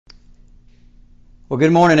Well,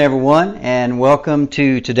 good morning, everyone, and welcome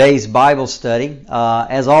to today's Bible study.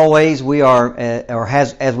 As always, we are,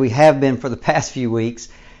 as we have been for the past few weeks,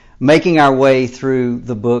 making our way through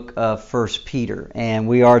the book of 1 Peter. And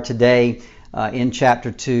we are today in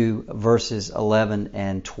chapter 2, verses 11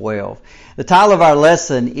 and 12. The title of our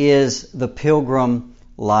lesson is The Pilgrim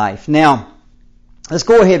Life. Now, let's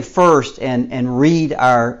go ahead first and read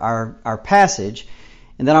our passage,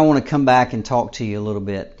 and then I want to come back and talk to you a little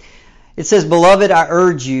bit. It says, "Beloved, I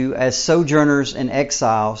urge you as sojourners and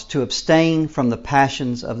exiles to abstain from the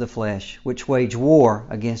passions of the flesh, which wage war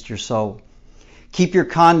against your soul. Keep your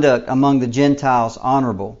conduct among the Gentiles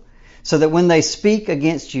honorable, so that when they speak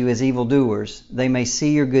against you as evildoers, they may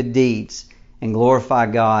see your good deeds and glorify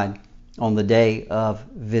God on the day of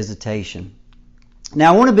visitation."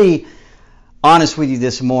 Now, I want to be honest with you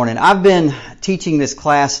this morning. I've been teaching this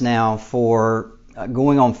class now for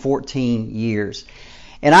going on 14 years.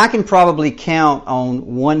 And I can probably count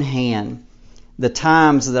on one hand the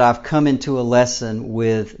times that I've come into a lesson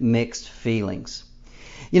with mixed feelings.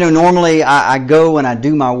 You know, normally I go and I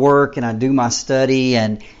do my work and I do my study,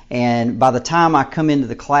 and by the time I come into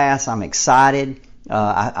the class, I'm excited.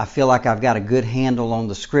 I feel like I've got a good handle on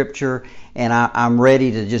the Scripture, and I'm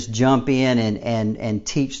ready to just jump in and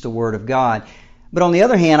teach the Word of God. But on the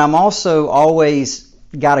other hand, I'm also always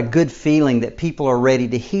got a good feeling that people are ready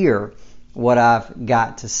to hear what I've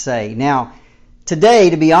got to say. Now,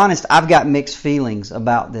 today, to be honest, I've got mixed feelings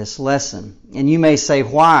about this lesson. And you may say,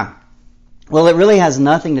 why? Well, it really has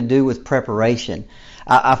nothing to do with preparation.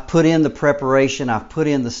 I've put in the preparation, I've put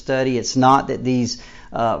in the study. It's not that these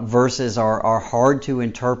verses are hard to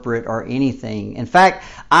interpret or anything. In fact,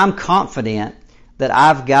 I'm confident that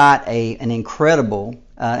I've got an incredible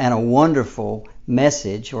and a wonderful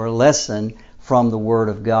message or lesson from the Word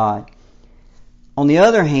of God. On the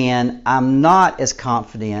other hand, I'm not as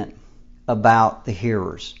confident about the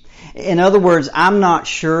hearers. In other words, I'm not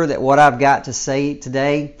sure that what I've got to say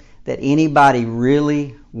today, that anybody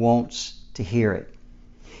really wants to hear it.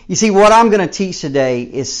 You see, what I'm going to teach today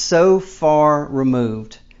is so far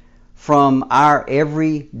removed from our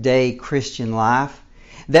everyday Christian life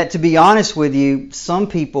that, to be honest with you, some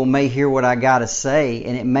people may hear what I got to say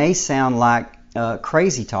and it may sound like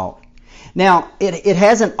crazy talk. Now, it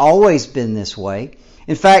hasn't always been this way.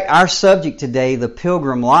 In fact, our subject today, the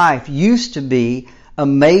Pilgrim Life, used to be a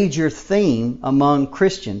major theme among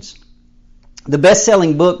Christians. The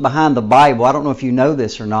best-selling book behind the Bible, I don't know if you know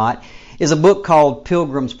this or not, is a book called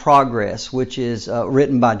Pilgrim's Progress, which is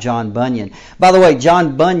written by John Bunyan. By the way,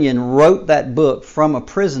 John Bunyan wrote that book from a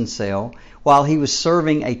prison cell while he was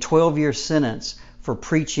serving a 12-year sentence for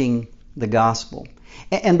preaching the gospel.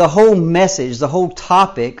 And the whole message, the whole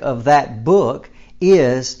topic of that book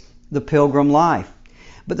is the Pilgrim Life.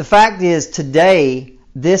 But the fact is, today,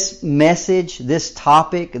 this message, this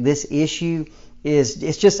topic, this issue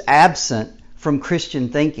it's just absent from Christian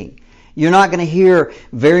thinking. You're not going to hear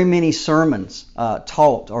very many sermons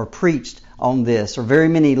taught or preached on this, or very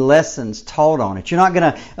many lessons taught on it. You're not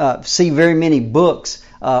going to see very many books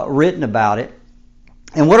written about it.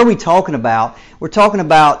 And what are we talking about? We're talking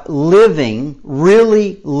about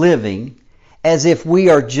really living, as if we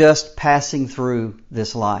are just passing through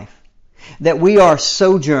this life. That we are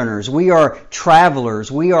sojourners, we are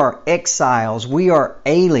travelers, we are exiles, we are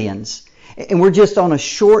aliens. And we're just on a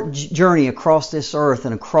short journey across this earth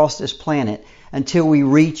and across this planet until we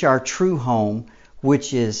reach our true home,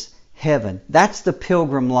 which is heaven. That's the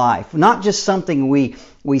pilgrim life. Not just something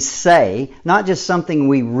we say, not just something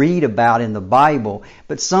we read about in the Bible,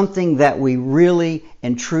 but something that we really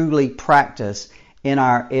and truly practice in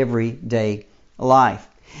our everyday life.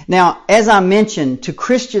 Now, as I mentioned, to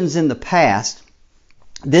Christians in the past,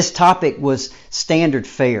 this topic was standard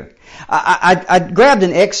fare. I grabbed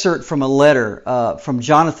an excerpt from a letter from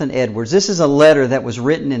Jonathan Edwards. This is a letter that was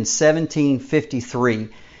written in 1753.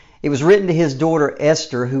 It was written to his daughter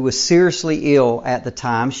Esther, who was seriously ill at the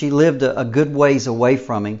time. She lived a good ways away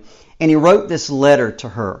from him. And he wrote this letter to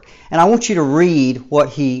her. And I want you to read what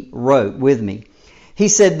he wrote with me. He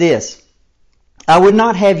said this, "I would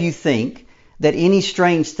not have you think that any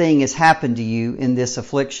strange thing has happened to you in this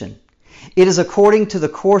affliction. It is according to the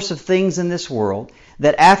course of things in this world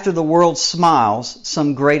that after the world smiles,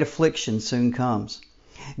 some great affliction soon comes.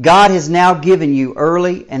 God has now given you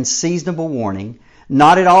early and seasonable warning,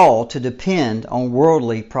 not at all to depend on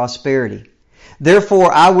worldly prosperity.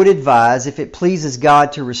 Therefore, I would advise, if it pleases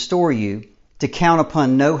God to restore you, to count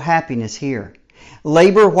upon no happiness here.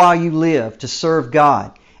 Labor while you live to serve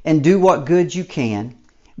God, and do what good you can,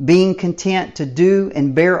 being content to do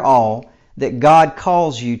and bear all that God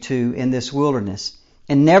calls you to in this wilderness,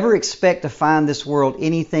 and never expect to find this world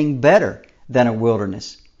anything better than a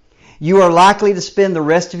wilderness. You are likely to spend the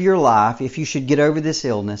rest of your life, if you should get over this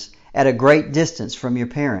illness, at a great distance from your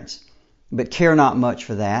parents, but care not much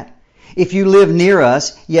for that. If you live near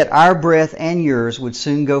us, yet our breath and yours would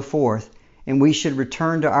soon go forth, and we should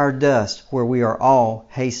return to our dust, where we are all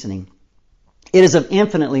hastening. It is of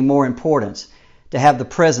infinitely more importance to have the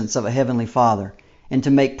presence of a Heavenly Father and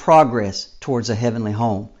to make progress towards a heavenly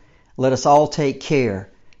home. Let us all take care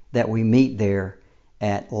that we meet there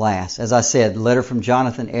at last. As I said, letter from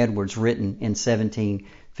Jonathan Edwards, written in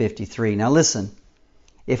 1753. Now listen,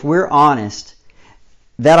 if we're honest,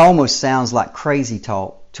 that almost sounds like crazy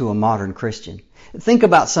talk to a modern Christian. Think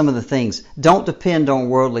about some of the things. Don't depend on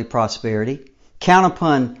worldly prosperity. Count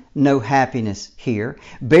upon no happiness here.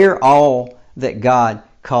 Bear all that God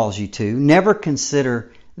calls you to. Never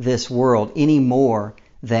consider this world any more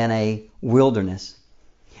than a wilderness.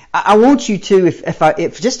 I want you to,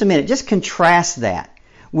 if just a minute, just contrast that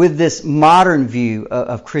with this modern view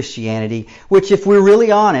of Christianity, which, if we're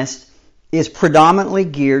really honest, is predominantly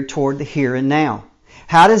geared toward the here and now.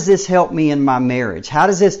 How does this help me in my marriage? How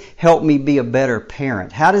does this help me be a better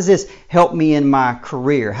parent? How does this help me in my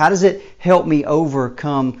career? How does it help me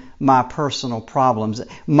overcome my personal problems?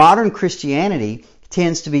 Modern Christianity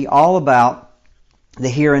tends to be all about the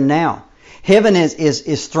here and now. Heaven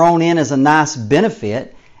is thrown in as a nice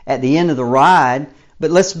benefit at the end of the ride,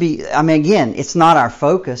 but again, it's not our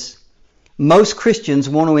focus. Most Christians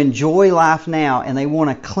want to enjoy life now, and they want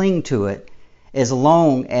to cling to it as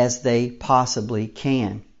long as they possibly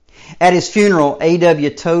can. At his funeral, A.W.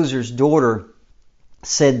 Tozer's daughter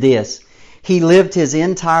said this: he lived his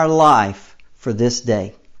entire life for this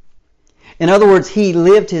day. In other words, he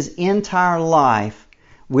lived his entire life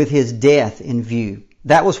with his death in view.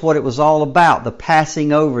 That was what it was all about, the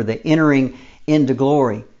passing over, the entering into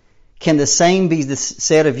glory. Can the same be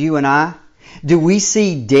said of you and I? Do we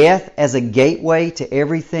see death as a gateway to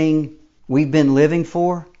everything we've been living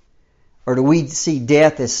for? Or do we see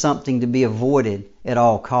death as something to be avoided at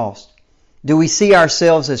all costs? Do we see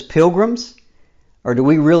ourselves as pilgrims? Or do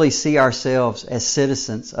we really see ourselves as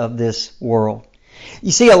citizens of this world?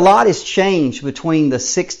 You see, a lot has changed between the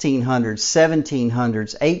 1600s,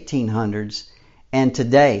 1700s, 1800s, and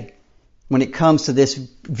today when it comes to this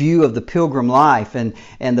view of the pilgrim life and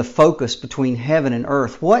the focus between heaven and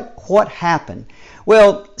earth. What happened?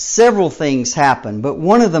 Well, several things happened, but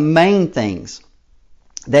one of the main things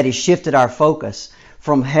that has shifted our focus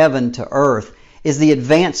from heaven to earth is the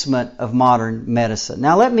advancement of modern medicine.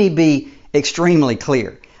 Now, let me be extremely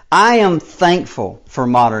clear. I am thankful for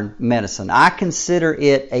modern medicine. I consider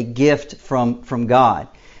it a gift from God.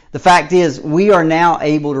 The fact is, we are now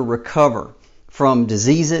able to recover from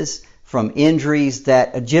diseases, from injuries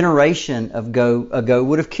that a generation ago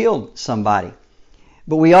would have killed somebody.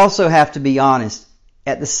 But we also have to be honest.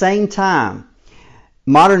 At the same time,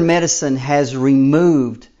 modern medicine has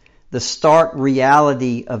removed the stark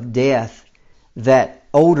reality of death that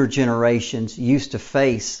older generations used to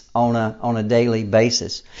face on a daily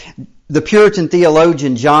basis. The Puritan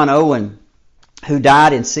theologian John Owen, who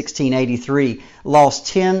died in 1683, lost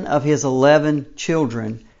 10 of his 11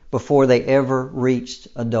 children before they ever reached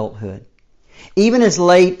adulthood. Even as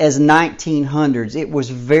late as 1900s, it was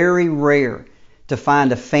very rare to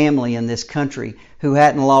find a family in this country who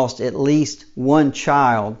hadn't lost at least one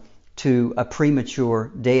child to a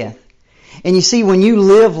premature death. And you see, when you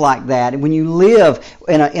live like that, when you live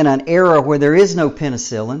in an era where there is no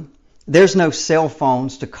penicillin, there's no cell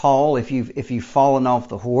phones to call if you've fallen off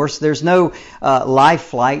the horse, there's no life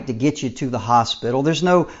flight to get you to the hospital, there's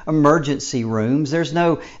no emergency rooms, there's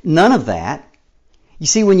none of that. You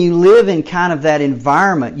see, when you live in kind of that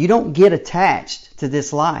environment, you don't get attached to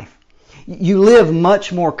this life. You live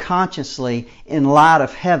much more consciously in light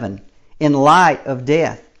of heaven, in light of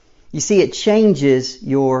death. You see, it changes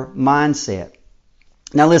your mindset.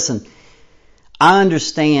 Now listen, I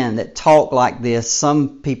understand that talk like this,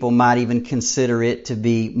 some people might even consider it to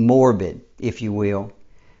be morbid, if you will.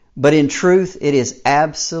 But in truth, it is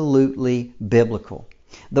absolutely biblical.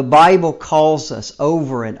 The Bible calls us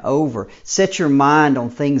over and over, set your mind on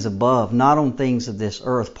things above, not on things of this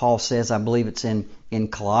earth. Paul says, I believe it's in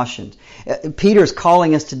Colossians. Peter's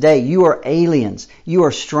calling us today, you are aliens, you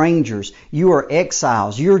are strangers, you are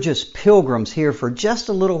exiles, you're just pilgrims here for just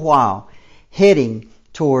a little while, heading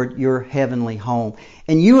toward your heavenly home.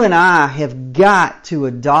 And you and I have got to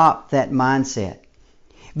adopt that mindset,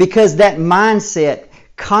 because that mindset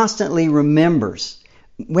constantly remembers,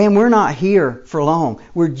 when we're not here for long,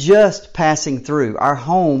 we're just passing through. Our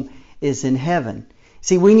home is in heaven.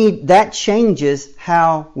 See, that changes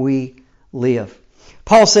how we live.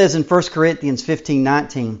 Paul says in 1 Corinthians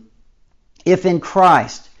 15:19, if in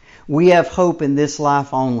Christ we have hope in this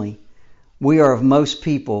life only. We are of most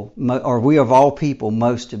people, or we are of all people,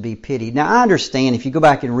 most to be pitied. Now I understand if you go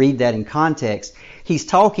back and read that in context, he's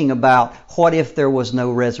talking about what if there was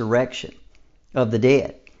no resurrection of the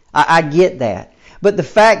dead. I get that. But the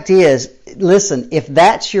fact is, listen, if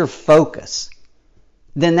that's your focus,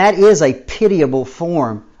 then that is a pitiable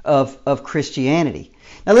form of Christianity.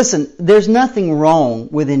 Now listen, there's nothing wrong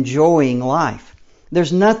with enjoying life.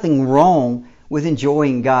 There's nothing wrong with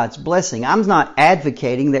enjoying God's blessing. I'm not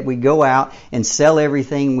advocating that we go out and sell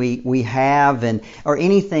everything we have or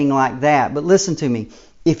anything like that. But listen to me.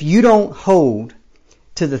 If you don't hold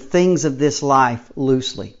to the things of this life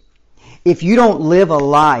loosely, if you don't live a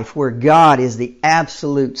life where God is the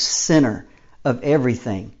absolute center of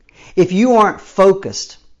everything, if you aren't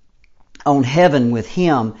focused on heaven with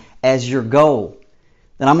Him as your goal,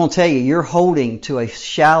 then I'm going to tell you, you're holding to a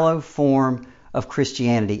shallow form of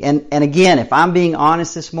Christianity. And again, if I'm being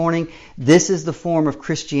honest this morning, this is the form of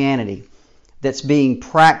Christianity that's being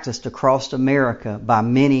practiced across America by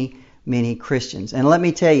many, many Christians. And let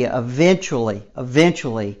me tell you,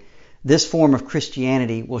 eventually, this form of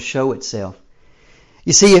Christianity will show itself.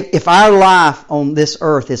 You see, if our life on this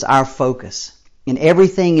earth is our focus, and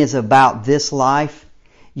everything is about this life,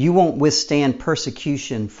 you won't withstand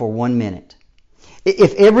persecution for 1 minute.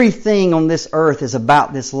 If everything on this earth is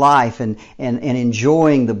about this life and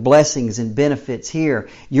enjoying the blessings and benefits here,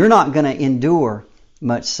 you're not going to endure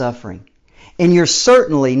much suffering. And you're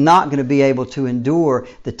certainly not going to be able to endure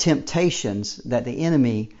the temptations that the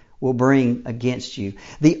enemy will bring against you.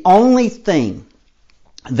 The only thing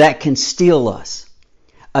that can steel us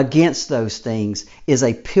against those things is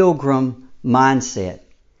a pilgrim mindset.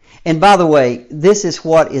 And by the way, this is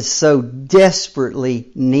what is so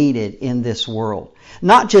desperately needed in this world.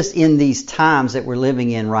 Not just in these times that we're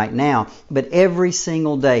living in right now, but every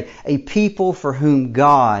single day. A people for whom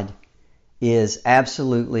God is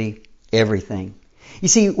absolutely everything. You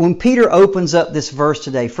see, when Peter opens up this verse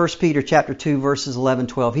today, 1 Peter chapter 2, verses 11,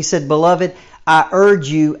 12, he said, "Beloved, I urge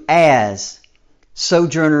you as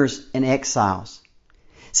sojourners and exiles."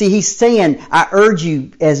 See, he's saying, I urge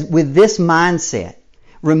you as with this mindset,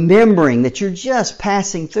 remembering that you're just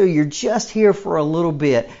passing through, you're just here for a little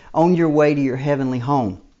bit on your way to your heavenly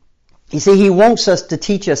home. You see, he wants us to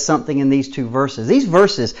teach us something in these two verses. These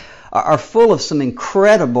verses are full of some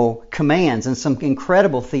incredible commands and some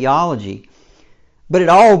incredible theology. But it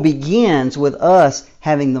all begins with us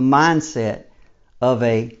having the mindset of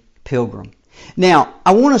a pilgrim. Now,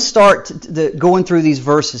 I want to start going through these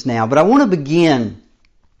verses now, but I want to begin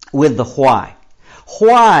with the why.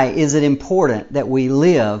 Why is it important that we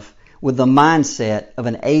live with the mindset of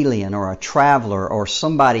an alien or a traveler or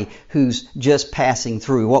somebody who's just passing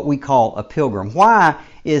through, what we call a pilgrim? Why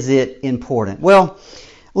is it important? Well,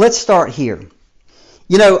 let's start here.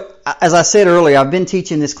 You know, as I said earlier, I've been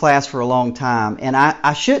teaching this class for a long time, and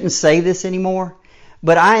I shouldn't say this anymore,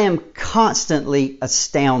 but I am constantly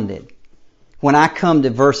astounded when I come to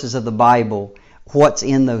verses of the Bible, what's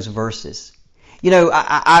in those verses. You know,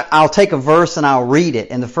 I'll take a verse and I'll read it,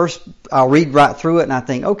 and I'll read right through it, and I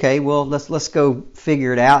think, okay, well, let's go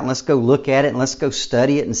figure it out, and let's go look at it, and let's go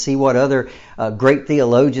study it and see what other great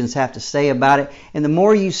theologians have to say about it. And the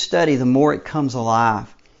more you study, the more it comes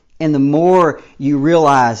alive, and the more you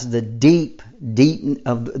realize the deep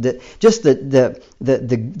of the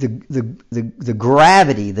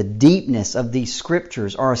gravity, the deepness of these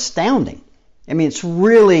scriptures are astounding. I mean, it's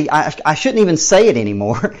really, I shouldn't even say it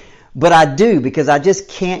anymore. But I do, because I just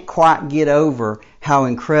can't quite get over how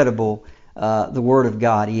incredible the Word of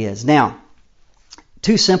God is. Now,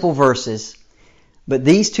 two simple verses, but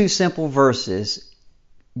these two simple verses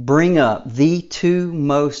bring up the two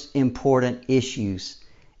most important issues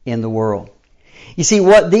in the world. You see,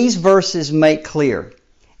 what these verses make clear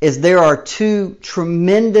is there are two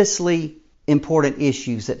tremendously important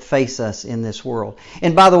issues that face us in this world.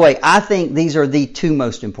 And by the way, I think these are the two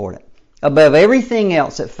most important. Above everything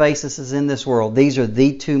else that faces us in this world, these are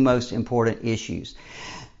the two most important issues.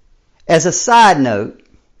 As a side note,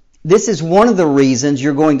 this is one of the reasons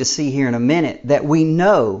you're going to see here in a minute that we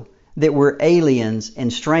know that we're aliens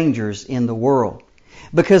and strangers in the world.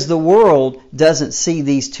 Because the world doesn't see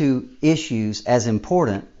these two issues as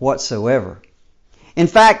important whatsoever. In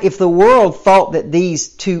fact, if the world thought that these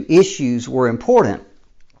two issues were important,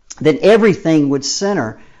 then everything would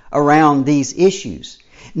center around these issues.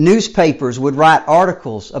 Newspapers would write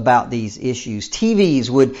articles about these issues. TVs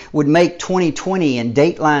would make 2020 and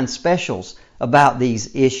Dateline specials about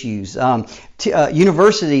these issues.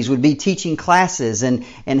 Universities would be teaching classes and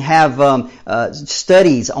have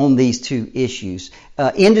studies on these two issues.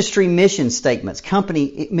 Industry mission statements,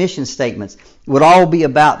 company mission statements would all be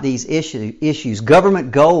about these issues.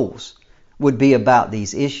 Government goals would be about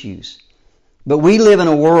these issues. But we live in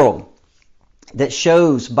a world that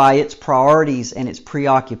shows by its priorities and its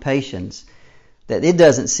preoccupations that it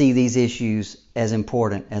doesn't see these issues as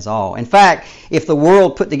important as all. In fact, if the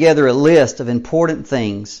world put together a list of important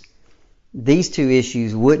things, these two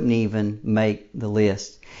issues wouldn't even make the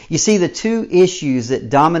list. You see, the two issues that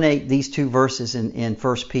dominate these two verses in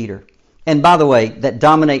 1 Peter, and by the way, that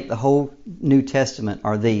dominate the whole New Testament,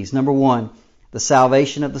 are these. Number one, the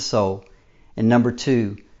salvation of the soul, and number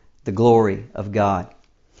two, the glory of God.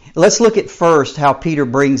 Let's look at first how Peter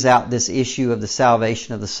brings out this issue of the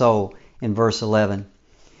salvation of the soul in verse 11.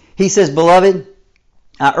 He says, "Beloved,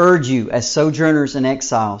 I urge you as sojourners and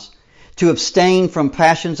exiles to abstain from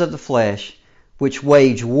passions of the flesh which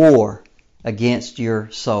wage war against your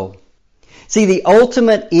soul." See, the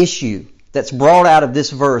ultimate issue that's brought out of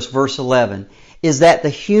this verse, verse 11, is that the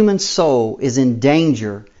human soul is in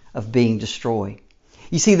danger of being destroyed.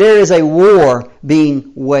 You see, there is a war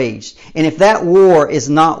being waged. And if that war is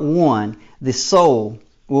not won, the soul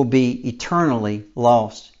will be eternally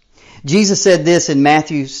lost. Jesus said this in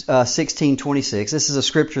Matthew 16:26. This is a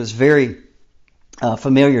scripture that's very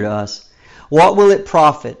familiar to us. "What will it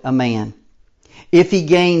profit a man if he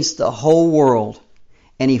gains the whole world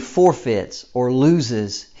and he forfeits or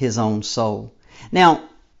loses his own soul?" Now,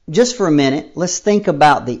 just for a minute, let's think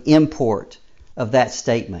about the import of that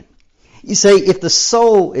statement. You say, if the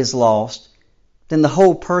soul is lost, then the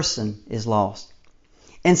whole person is lost.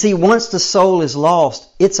 And see, once the soul is lost,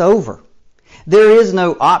 it's over. There is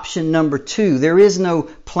no option number two. There is no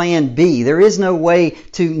plan B. There is no way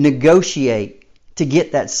to negotiate to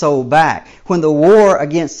get that soul back. When the war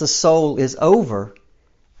against the soul is over,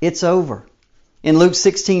 it's over. In Luke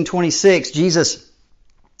 16:26, Jesus,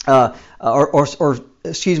 we got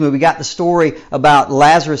the story about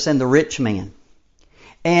Lazarus and the rich man.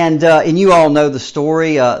 And you all know the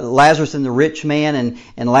story, Lazarus and the rich man,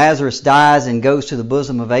 and Lazarus dies and goes to the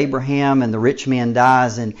bosom of Abraham, and the rich man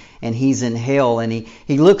dies and he's in hell. And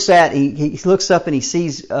he looks up and he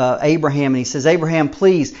sees Abraham, and he says, "Abraham,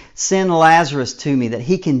 please send Lazarus to me that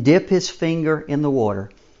he can dip his finger in the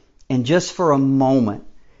water and just for a moment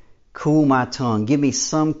cool my tongue, give me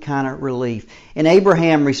some kind of relief." And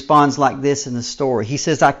Abraham responds like this in the story. He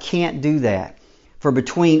says, "I can't do that. For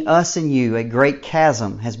between us and you a great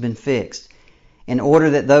chasm has been fixed, in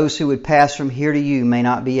order that those who would pass from here to you may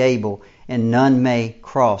not be able, and none may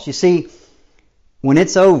cross." You see, when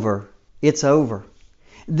it's over, it's over.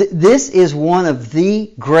 This is one of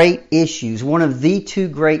the great issues, one of the two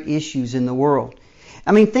great issues in the world.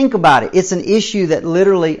 I mean, think about it. It's an issue that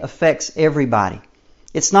literally affects everybody.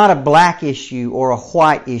 It's not a black issue or a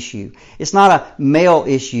white issue. It's not a male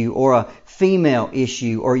issue or a female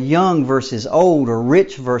issue or young versus old or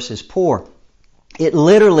rich versus poor. It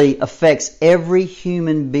literally affects every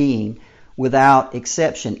human being without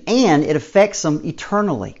exception. And it affects them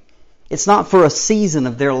eternally. It's not for a season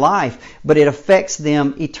of their life, but it affects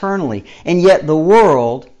them eternally. And yet the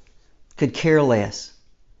world could care less.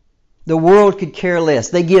 The world could care less.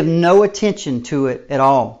 They give no attention to it at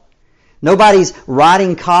all. Nobody's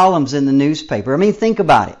writing columns in the newspaper. I mean, think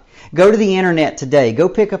about it. Go to the internet today. Go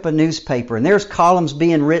pick up a newspaper, and there's columns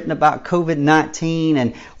being written about COVID-19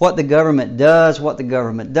 and what the government does, what the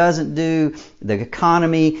government doesn't do, the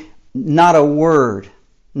economy. Not a word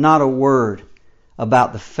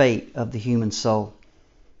about the fate of the human soul.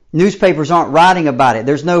 Newspapers aren't writing about it.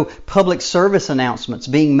 There's no public service announcements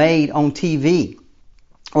being made on TV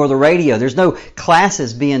or the radio. There's no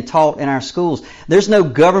classes being taught in our schools. There's no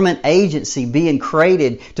government agency being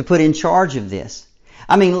created to put in charge of this.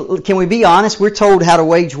 I mean, can we be honest? We're told how to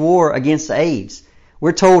wage war against AIDS.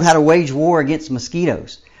 We're told how to wage war against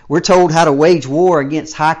mosquitoes. We're told how to wage war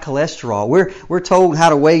against high cholesterol. We're told how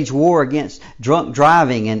to wage war against drunk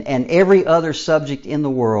driving and every other subject in the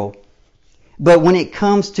world. But when it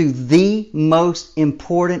comes to the most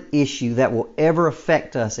important issue that will ever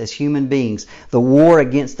affect us as human beings, the war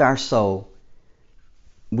against our soul,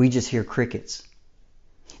 we just hear crickets.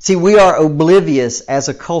 See, we are oblivious as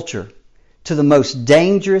a culture to the most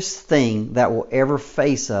dangerous thing that will ever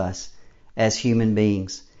face us as human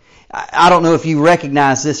beings. I don't know if you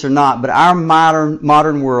recognize this or not, but our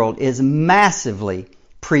modern world is massively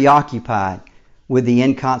preoccupied with the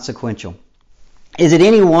inconsequential. Is it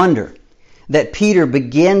any wonder that Peter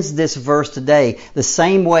begins this verse today the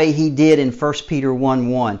same way he did in 1 Peter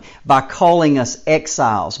 1:1, by calling us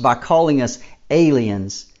exiles, by calling us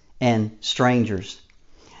aliens and strangers.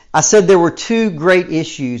 I said there were two great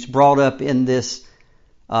issues brought up in these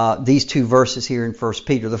two verses here in 1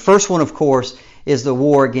 Peter. The first one, of course, is the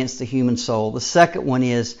war against the human soul. The second one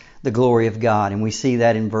is the glory of God, and we see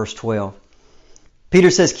that in verse 12. Peter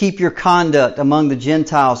says, keep your conduct among the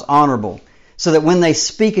Gentiles honorable, so that when they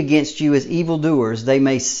speak against you as evildoers, they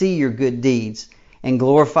may see your good deeds and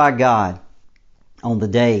glorify God on the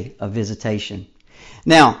day of visitation.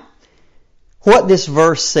 Now, what this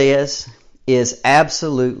verse says is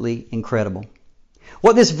absolutely incredible.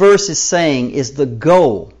 What this verse is saying is the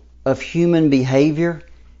goal of human behavior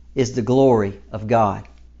is the glory of God.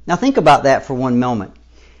 Now think about that for one moment.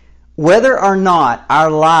 Whether or not our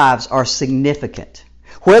lives are significant,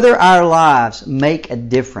 whether our lives make a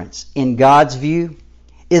difference in God's view,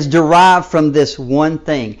 is derived from this one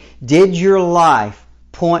thing. Did your life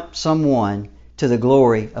point someone to the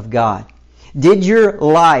glory of God? Did your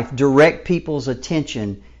life direct people's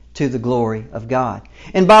attention to the glory of God?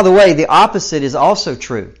 And by the way, the opposite is also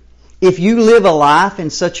true. If you live a life in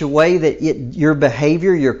such a way that your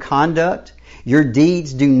behavior, your conduct, your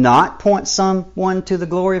deeds do not point someone to the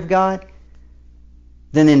glory of God,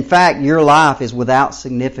 then in fact your life is without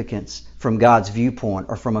significance from God's viewpoint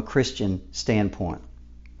or from a Christian standpoint.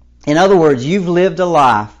 In other words, you've lived a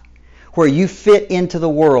life where you fit into the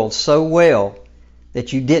world so well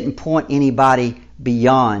that you didn't point anybody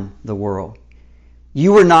beyond the world.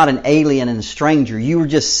 You were not an alien and a stranger. You were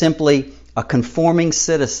just simply a conforming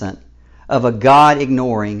citizen of a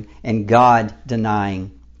God-ignoring and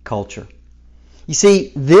God-denying culture. You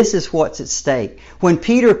see, this is what's at stake. When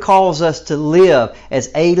Peter calls us to live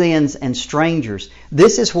as aliens and strangers,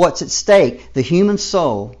 this is what's at stake, the human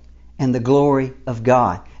soul and the glory of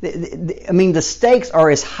God. I mean, the stakes are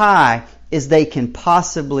as high as they can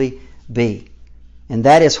possibly be. And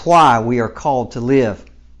that is why we are called to live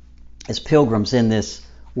as pilgrims in this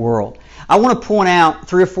world. I want to point out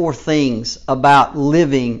 3 or 4 things about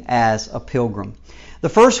living as a pilgrim. The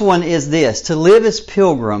first one is this: to live as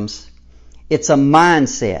pilgrims, it's a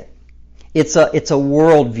mindset. It's a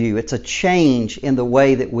worldview. It's a change in the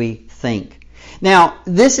way that we think. Now,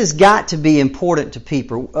 this has got to be important to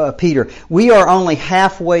Peter. We are only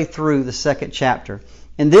halfway through the 2nd chapter,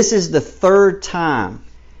 and this is the 3rd time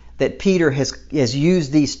that Peter has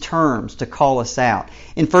used these terms to call us out.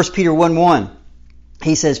 In 1 Peter 1:1,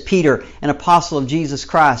 he says, Peter, an apostle of Jesus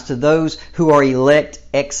Christ, to those who are elect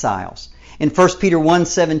exiles. In 1 Peter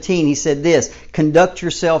 1:17, he said this, conduct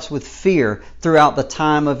yourselves with fear throughout the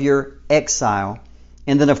time of your exile.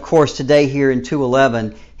 And then, of course, today here in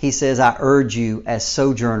 2:11, he says, I urge you as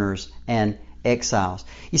sojourners and exiles.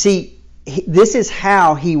 You see, this is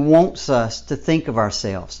how he wants us to think of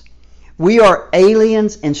ourselves. We are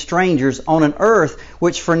aliens and strangers on an earth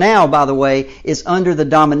which for now, by the way, is under the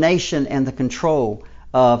domination and the control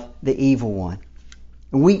of the evil one.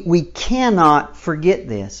 We cannot forget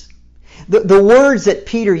this. The words that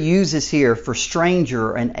Peter uses here for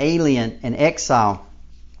stranger and alien and exile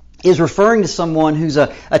is referring to someone who's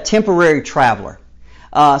a temporary traveler,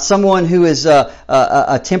 someone who is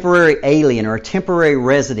a temporary alien or a temporary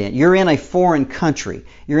resident. You're in a foreign country.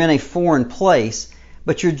 You're in a foreign place,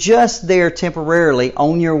 but you're just there temporarily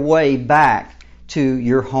on your way back to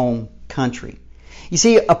your home country. You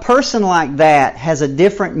see, a person like that has a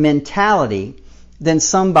different mentality than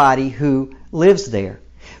somebody who lives there.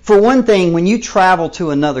 For one thing, when you travel to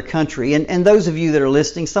another country, and those of you that are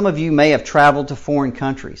listening, some of you may have traveled to foreign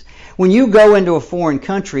countries. When you go into a foreign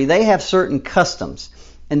country, they have certain customs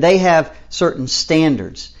and they have certain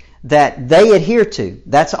standards that they adhere to.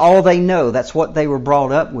 That's all they know. That's what they were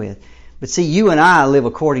brought up with. But see, you and I live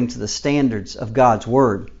according to the standards of God's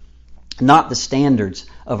Word, not the standards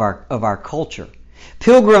of our culture.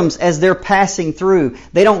 Pilgrims, as they're passing through,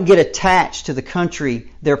 they don't get attached to the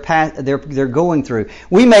country they're going through.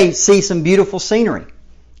 We may see some beautiful scenery,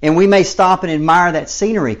 and we may stop and admire that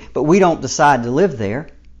scenery, but we don't decide to live there.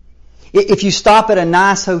 If you stop at a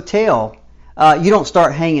nice hotel, you don't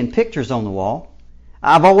start hanging pictures on the wall.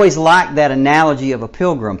 I've always liked that analogy of a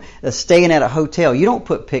pilgrim staying at a hotel. You don't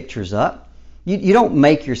put pictures up. You don't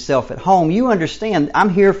make yourself at home. You understand, I'm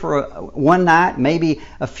here for one night, maybe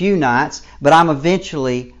a few nights, but I'm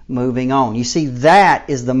eventually moving on. You see, that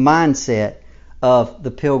is the mindset of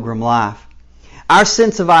the pilgrim life. Our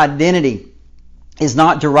sense of identity is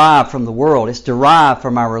not derived from the world. It's derived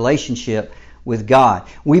from our relationship with God.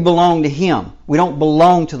 We belong to Him. We don't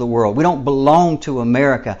belong to the world. We don't belong to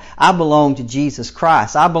America. I belong to Jesus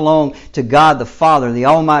Christ. I belong to God the Father, the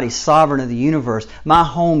Almighty Sovereign of the universe. My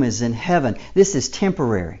home is in heaven. This is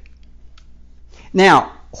temporary.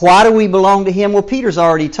 Now, why do we belong to Him? Well, Peter's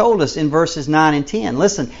already told us in verses 9 and 10.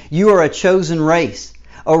 Listen, you are a chosen race,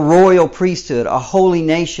 a royal priesthood, a holy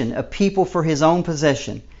nation, a people for His own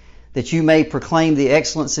possession, that you may proclaim the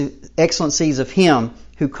excellencies of Him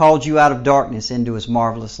who called you out of darkness into His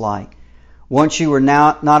marvelous light. Once you were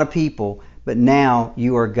not a people, but now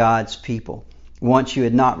you are God's people. Once you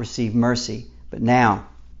had not received mercy, but now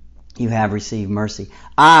you have received mercy.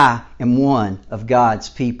 I am one of God's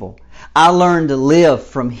people. I learned to live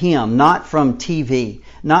from Him, not from TV,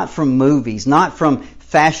 not from movies, not from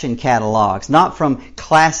fashion catalogs, not from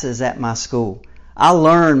classes at my school. I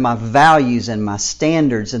learn my values and my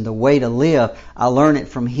standards and the way to live. I learn it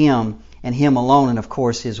from Him and Him alone, and of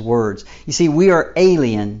course His words. You see, we are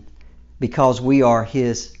alien because we are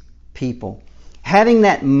His people. Having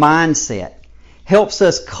that mindset helps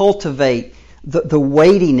us cultivate the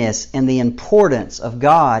weightiness and the importance of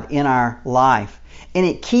God in our life. And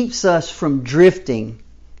it keeps us from drifting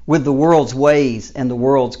with the world's ways and the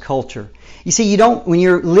world's culture. You see, when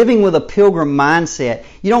you're living with a pilgrim mindset,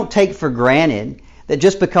 you don't take for granted that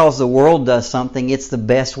just because the world does something, it's the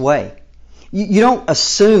best way. You don't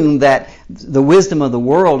assume that the wisdom of the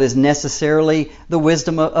world is necessarily the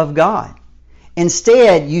wisdom of God.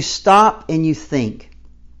 Instead, you stop and you think,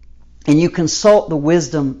 and you consult the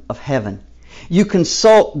wisdom of heaven. You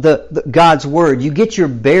consult God's Word. You get your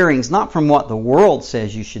bearings not from what the world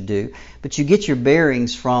says you should do, but you get your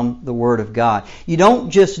bearings from the Word of God. You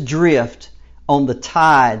don't just drift on the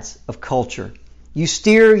tides of culture. You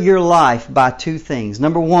steer your life by two things.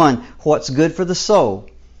 Number one, what's good for the soul.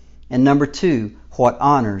 And number two, what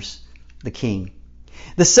honors the King.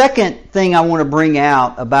 The second thing I want to bring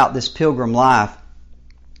out about this pilgrim life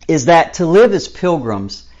is that to live as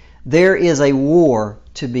pilgrims, there is a war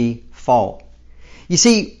to be fought. You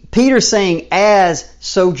see, Peter's saying, as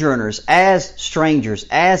sojourners, as strangers,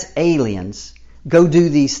 as aliens, go do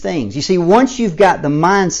these things. You see, once you've got the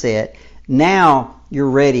mindset, now you're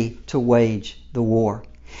ready to wage the war.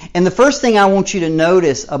 And the first thing I want you to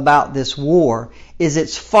notice about this war is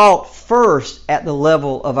it's fought first at the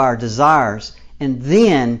level of our desires and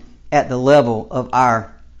then at the level of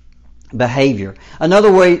our behavior.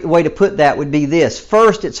 Another way to put that would be this.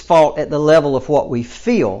 First, it's fought at the level of what we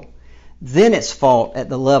feel. Then it's fought at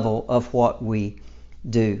the level of what we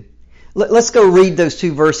do. Let's go read those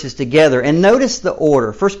two verses together and notice the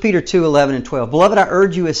order. 1 Peter 2:11 and 12. Beloved, I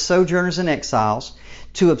urge you as sojourners and exiles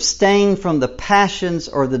to abstain from the passions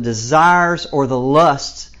or the desires or the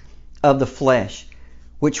lusts of the flesh,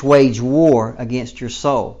 which wage war against your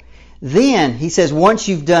soul. Then, he says, once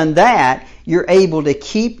you've done that, you're able to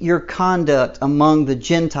keep your conduct among the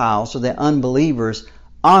Gentiles or the unbelievers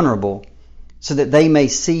honorable, so that they may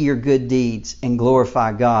see your good deeds and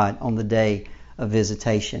glorify God on the day of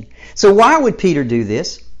visitation. So why would Peter do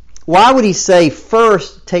this? Why would he say,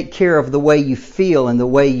 first take care of the way you feel and the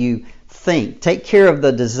way you think? Take care of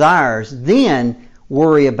the desires, then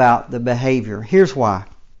worry about the behavior. Here's why.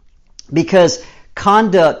 Because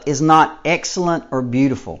conduct is not excellent or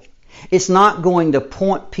beautiful. It's not going to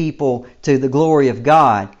point people to the glory of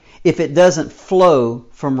God if it doesn't flow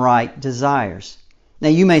from right desires. Now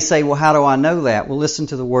you may say, well, how do I know that? Well, listen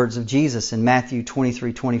to the words of Jesus in Matthew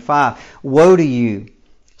 23:25. Woe to you,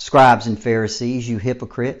 scribes and Pharisees, you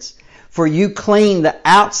hypocrites, for you clean the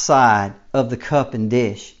outside of the cup and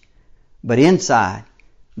dish, but inside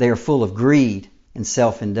they are full of greed and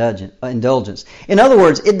self-indulgence. In other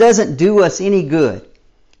words, it doesn't do us any good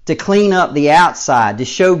to clean up the outside, to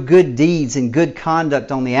show good deeds and good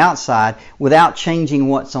conduct on the outside without changing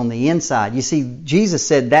what's on the inside. You see, Jesus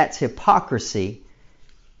said that's hypocrisy.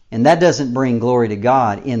 And that doesn't bring glory to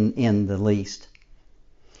God in the least.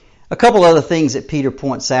 A couple other things that Peter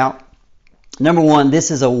points out. Number one,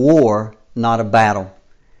 this is a war, not a battle.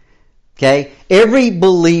 Okay? Every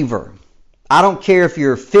believer, I don't care if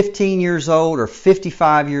you're 15 years old or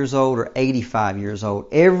 55 years old or 85 years old,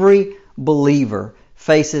 every believer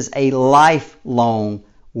faces a lifelong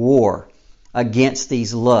war against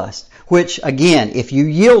these lusts, which, again, if you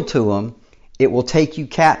yield to them, it will take you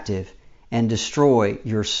captive and destroy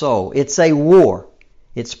your soul. It's a war.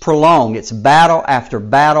 It's prolonged. It's battle after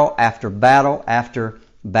battle after battle after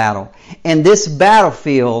battle. And this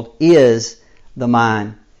battlefield is the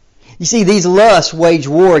mind. You see, these lusts wage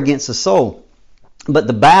war against the soul, but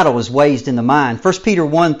the battle is waged in the mind. 1 Peter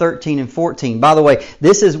 1:13 and 14. By the way,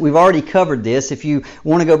 we've already covered this. If you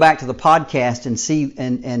want to go back to the podcast and see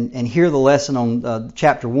and hear the lesson on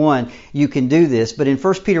chapter 1, you can do this. But in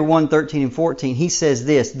 1 Peter 1:13 and 14, he says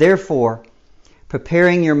this, therefore,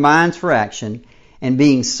 preparing your minds for action and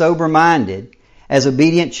being sober-minded, as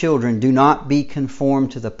obedient children, do not be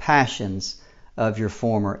conformed to the passions of your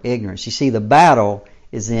former ignorance. You see, the battle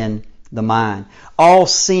is in the mind. All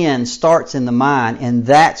sin starts in the mind, and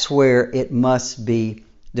that's where it must be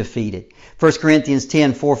defeated. 1 Corinthians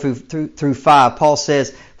 10, 4 through 5, Paul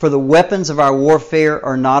says, "For the weapons of our warfare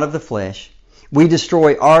are not of the flesh. We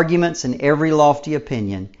destroy arguments and every lofty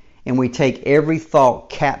opinion, and we take every thought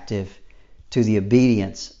captive to the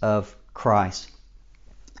obedience of Christ."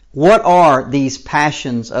 What are these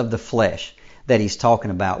passions of the flesh that he's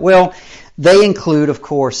talking about? Well, they include, of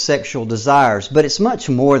course, sexual desires, but it's much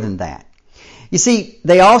more than that. You see,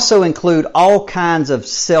 they also include all kinds of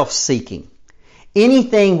self-seeking.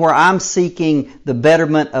 Anything where I'm seeking the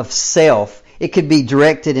betterment of self. It could be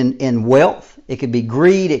directed in wealth. It could be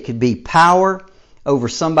greed. It could be power over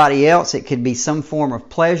somebody else. It could be some form of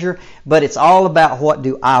pleasure. But it's all about what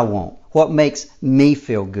do I want? What makes me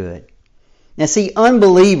feel good? Now see,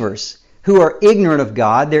 unbelievers who are ignorant of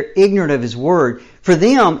God, they're ignorant of His Word, for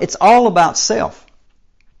them it's all about self.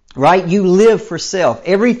 Right? You live for self.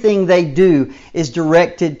 Everything they do is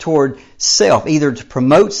directed toward self, either to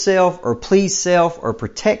promote self or please self or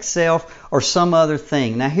protect self or some other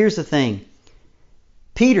thing. Now here's the thing.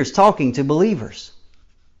 Peter's talking to believers.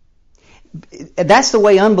 That's the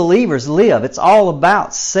way unbelievers live. It's all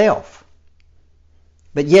about self.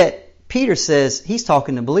 But yet, Peter says he's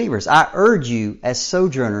talking to believers. I urge you as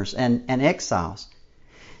sojourners and exiles.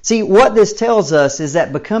 See, what this tells us is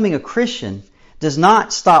that becoming a Christian does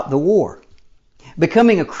not stop the war.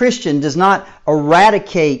 Becoming a Christian does not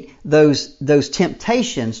eradicate those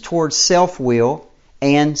temptations towards self-will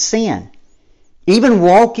and sin. Even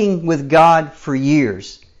walking with God for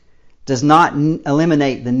years does not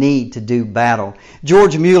eliminate the need to do battle.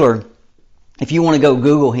 George Mueller, if you want to go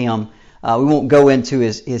Google him, we won't go into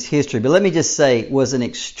his history, but let me just say, was an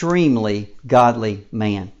extremely godly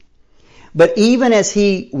man. But even as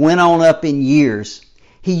he went on up in years,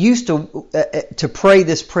 he used to pray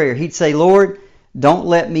this prayer. He'd say, "Lord, don't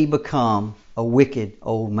let me become a wicked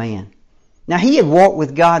old man." Now, he had walked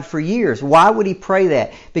with God for years. Why would he pray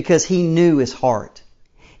that? Because he knew his heart.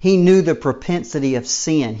 He knew the propensity of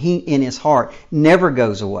sin in his heart never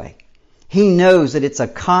goes away. He knows that it's a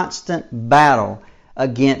constant battle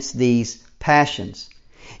against these passions.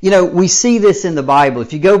 You know, we see this in the Bible.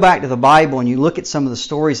 If you go back to the Bible and you look at some of the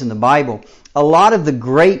stories in the Bible, a lot of the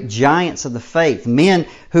great giants of the faith, men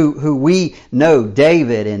who we know,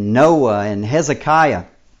 David and Noah and Hezekiah,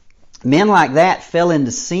 men like that fell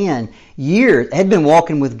into sin had been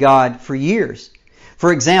walking with God for years.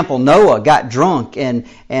 For example, Noah got drunk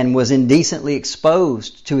and was indecently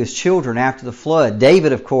exposed to his children after the flood.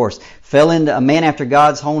 David, of course, a man after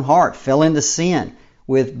God's own heart, fell into sin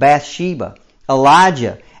with Bathsheba.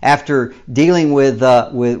 Elijah, after dealing with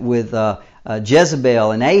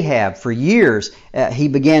Jezebel and Ahab for years, he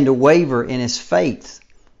began to waver in his faith.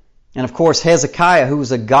 And of course, Hezekiah, who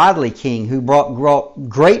was a godly king who brought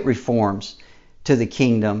great reforms to the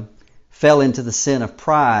kingdom, fell into the sin of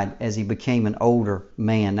pride as he became an older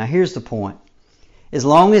man. Now here's the point. As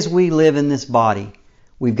long as we live in this body,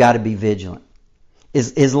 we've got to be vigilant.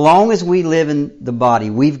 As long as we live in the body,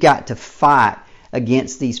 we've got to fight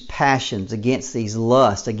against these passions, against these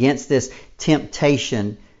lusts, against this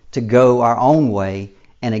temptation to go our own way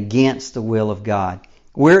and against the will of God.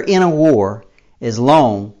 We're in a war as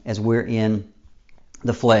long as we're in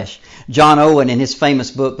the flesh. John Owen, in his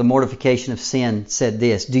famous book, The Mortification of Sin, said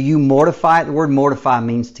this: "Do you mortify it?" The word mortify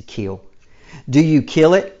means to kill. "Do you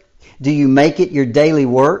kill it? Do you make it your daily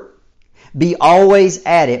work? Be always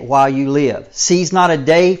at it while you live. Seize not a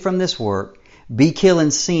day from this work. Be killing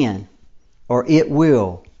sin, or it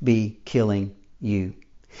will be killing you."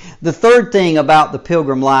 The third thing about the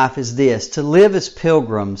pilgrim life is this: to live as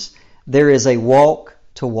pilgrims, there is a walk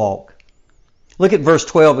to walk. Look at verse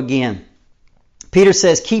 12 again. Peter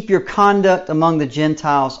says, "Keep your conduct among the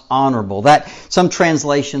Gentiles honorable." That some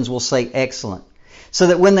translations will say excellent. "So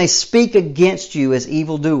that when they speak against you as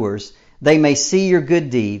evildoers, they may see your good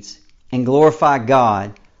deeds and glorify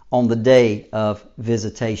God on the day of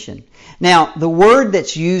visitation." Now, the word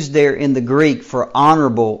that's used there in the Greek for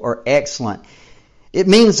honorable or excellent, it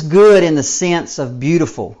means good in the sense of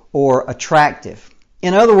beautiful or attractive.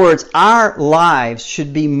 In other words, our lives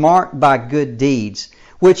should be marked by good deeds,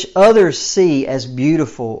 which others see as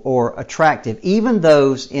beautiful or attractive, even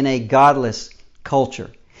those in a godless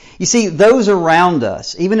culture. You see, those around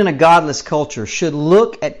us, even in a godless culture, should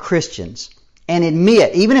look at Christians and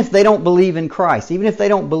admit, even if they don't believe in Christ, even if they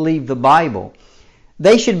don't believe the Bible,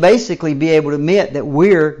 they should basically be able to admit that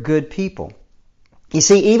we're good people. You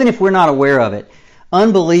see, even if we're not aware of it,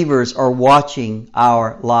 unbelievers are watching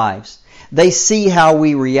our lives. They see how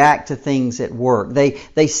we react to things at work.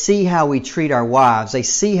 They see how we treat our wives. They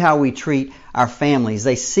see how we treat our families.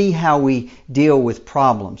 They see how we deal with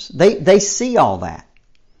problems. They see all that.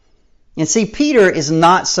 And see, Peter is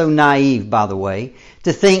not so naive, by the way,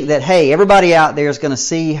 to think that, hey, everybody out there is going to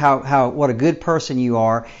see what a good person you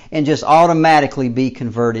are and just automatically be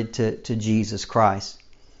converted to Jesus Christ.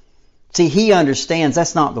 See, he understands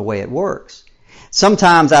that's not the way it works.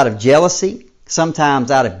 Sometimes out of jealousy,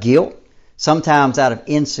 sometimes out of guilt, sometimes out of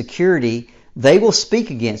insecurity, they will speak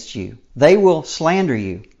against you. They will slander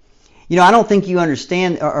you. You know, I don't think you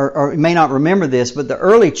understand or may not remember this, but the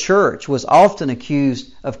early church was often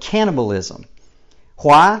accused of cannibalism.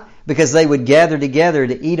 Why? Because they would gather together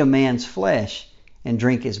to eat a man's flesh and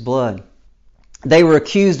drink his blood. They were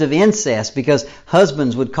accused of incest because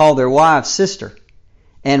husbands would call their wives sister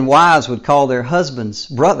and wives would call their husbands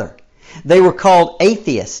brother. They were called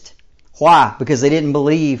atheists. Why? Because they didn't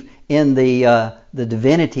believe in the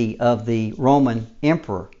divinity of the Roman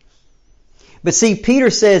emperor. But see,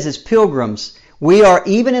 Peter says as pilgrims, we are,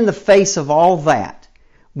 even in the face of all that,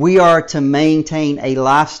 we are to maintain a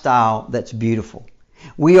lifestyle that's beautiful.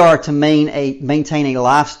 We are to maintain a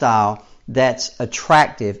lifestyle that's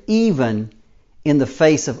attractive, even in the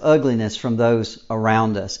face of ugliness from those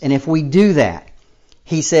around us. And if we do that,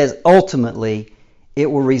 he says ultimately it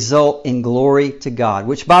will result in glory to God,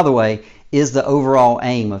 which, by the way, is the overall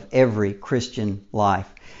aim of every Christian life.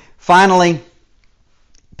 Finally,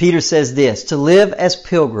 Peter says this, to live as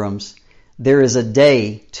pilgrims, there is a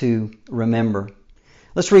day to remember.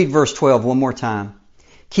 Let's read verse 12 one more time.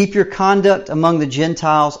 Keep your conduct among the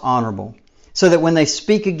Gentiles honorable, so that when they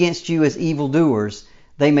speak against you as evildoers,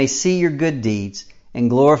 they may see your good deeds and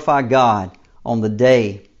glorify God on the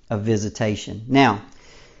day of visitation. Now,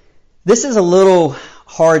 this is a little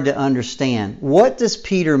hard to understand. What does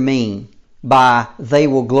Peter mean by they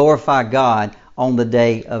will glorify God on the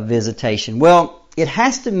day of visitation? Well, it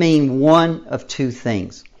has to mean one of two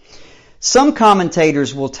things. Some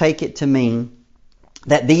commentators will take it to mean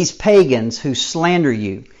that these pagans who slander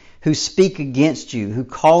you, who speak against you, who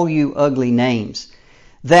call you ugly names,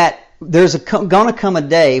 that there's going to come a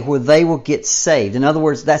day where they will get saved. In other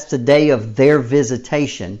words, that's the day of their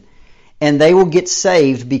visitation. And they will get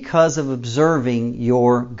saved because of observing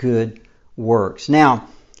your good works. Now,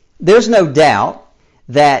 there's no doubt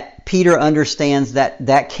that Peter understands that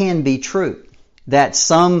that can be true. That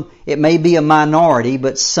it may be a minority,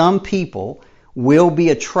 but some people will be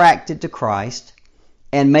attracted to Christ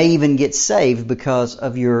and may even get saved because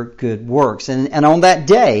of your good works. And on that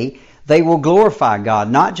day, they will glorify God,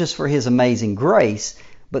 not just for His amazing grace,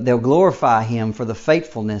 but they'll glorify Him for the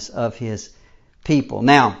faithfulness of His people.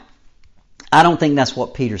 Now, I don't think that's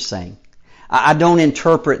what Peter's saying. I don't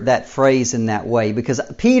interpret that phrase in that way, because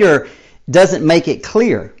Peter doesn't make it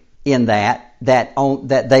clear in that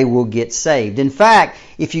they will get saved. In fact,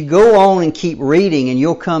 if you go on and keep reading and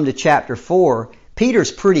you'll come to chapter 4,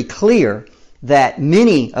 Peter's pretty clear that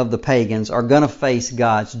many of the pagans are going to face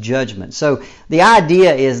God's judgment. So the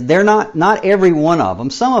idea is they're not every one of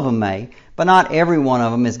them, some of them may, but not every one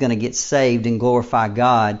of them is going to get saved and glorify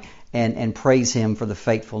God and praise Him for the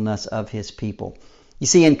faithfulness of His people. You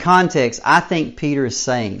see, in context, I think Peter is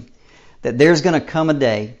saying that there's going to come a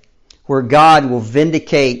day where God will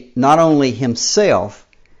vindicate not only Himself,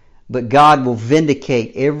 but God will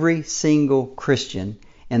vindicate every single Christian.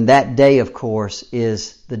 And that day, of course,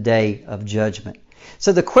 is the day of judgment.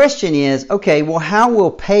 So the question is, okay, well, how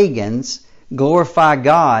will pagans glorify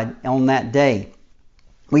God on that day?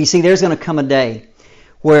 Well, you see, there's going to come a day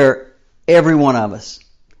where every one of us,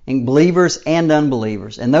 and believers and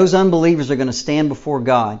unbelievers, and those unbelievers are going to stand before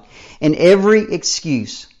God, and every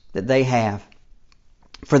excuse that they have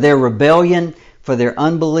for their rebellion, for their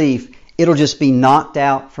unbelief, it'll just be knocked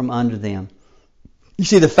out from under them. You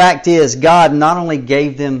see, the fact is, God not only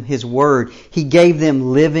gave them His Word, He gave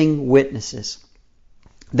them living witnesses.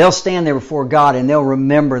 They'll stand there before God and they'll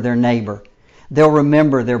remember their neighbor. They'll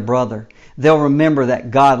remember their brother. They'll remember that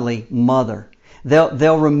godly mother.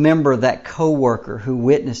 They'll remember that coworker who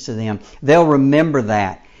witnessed to them. They'll remember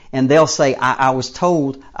that. And they'll say, I was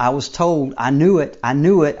told, I knew it,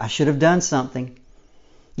 I should have done something.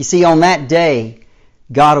 You see, on that day,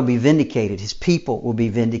 God will be vindicated. His people will be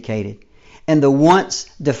vindicated. And the once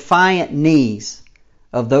defiant knees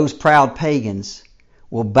of those proud pagans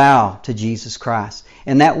will bow to Jesus Christ.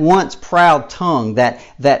 And that once proud tongue that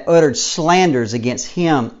uttered slanders against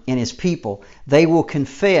Him and His people, they will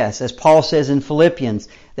confess, as Paul says in Philippians,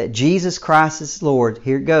 that Jesus Christ is Lord,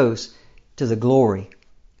 here it goes, to the glory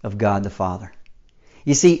of God the Father.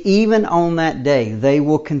 You see, even on that day, they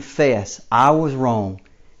will confess, I was wrong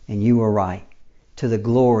and you were right, to the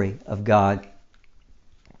glory of God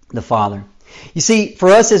the Father. You see, for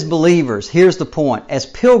us as believers, here's the point. As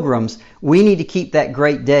pilgrims, we need to keep that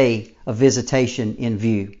great day of visitation in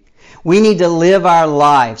view. We need to live our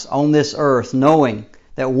lives on this earth knowing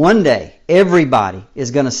that one day everybody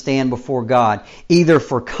is going to stand before God, either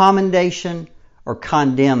for commendation or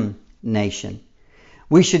condemnation.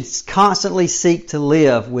 We should constantly seek to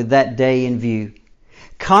live with that day in view.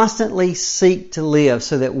 Constantly seek to live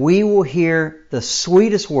so that we will hear the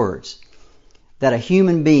sweetest words that a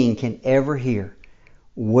human being can ever hear.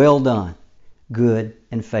 Well done, good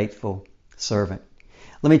and faithful servant.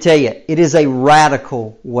 Let me tell you, it is a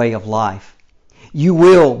radical way of life. You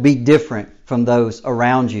will be different from those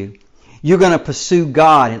around you. You're going to pursue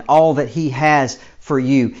God and all that He has for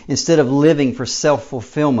you instead of living for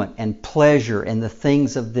self-fulfillment and pleasure and the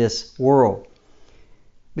things of this world.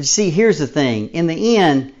 But you see, here's the thing. In the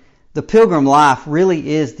end, the pilgrim life really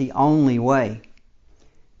is the only way.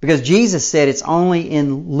 Because Jesus said it's only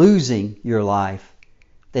in losing your life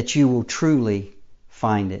that you will truly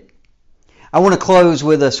find it. I want to close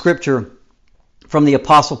with a scripture from the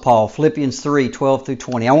Apostle Paul, Philippians 3:12 through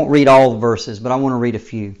 20. I won't read all the verses, but I want to read a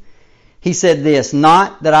few. He said this,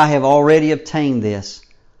 "Not that I have already obtained this,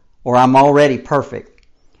 or I'm already perfect,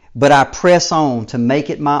 but I press on to make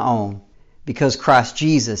it my own, because Christ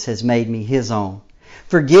Jesus has made me His own.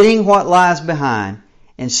 Forgetting what lies behind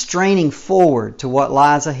and straining forward to what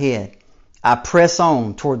lies ahead, I press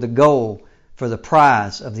on toward the goal for the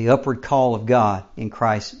prize of the upward call of God in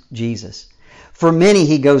Christ Jesus. For many,"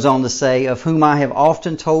 he goes on to say, "of whom I have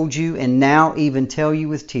often told you and now even tell you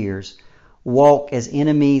with tears, walk as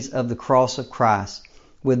enemies of the cross of Christ,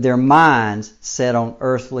 with their minds set on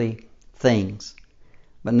earthly things."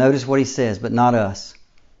 But notice what he says, but not us.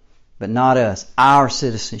 But not us. Our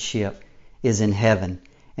citizenship is in heaven,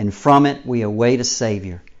 and from it we await a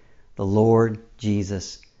Savior, the Lord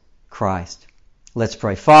Jesus Christ. Let's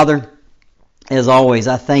pray. Father, as always,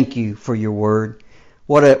 I thank you for your word.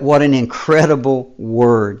 What an incredible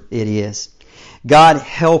word it is. God,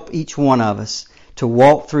 help each one of us to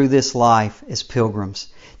walk through this life as pilgrims,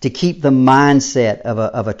 to keep the mindset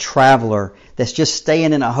of a traveler that's just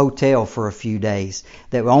staying in a hotel for a few days,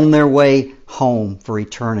 that are on their way home for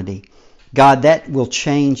eternity. God, that will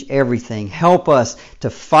change everything. Help us to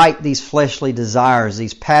fight these fleshly desires,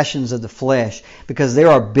 these passions of the flesh, because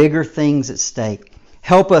there are bigger things at stake.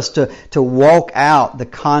 Help us to walk out the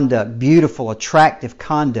conduct, beautiful, attractive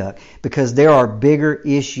conduct, because there are bigger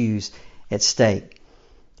issues at stake.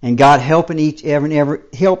 And God, help each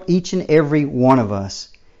and every one of us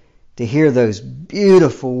to hear those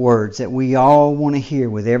beautiful words that we all want to hear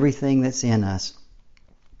with everything that's in us.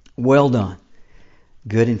 Well done,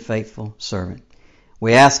 good and faithful servant.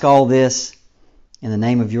 We ask all this in the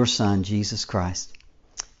name of your Son, Jesus Christ.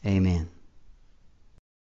 Amen.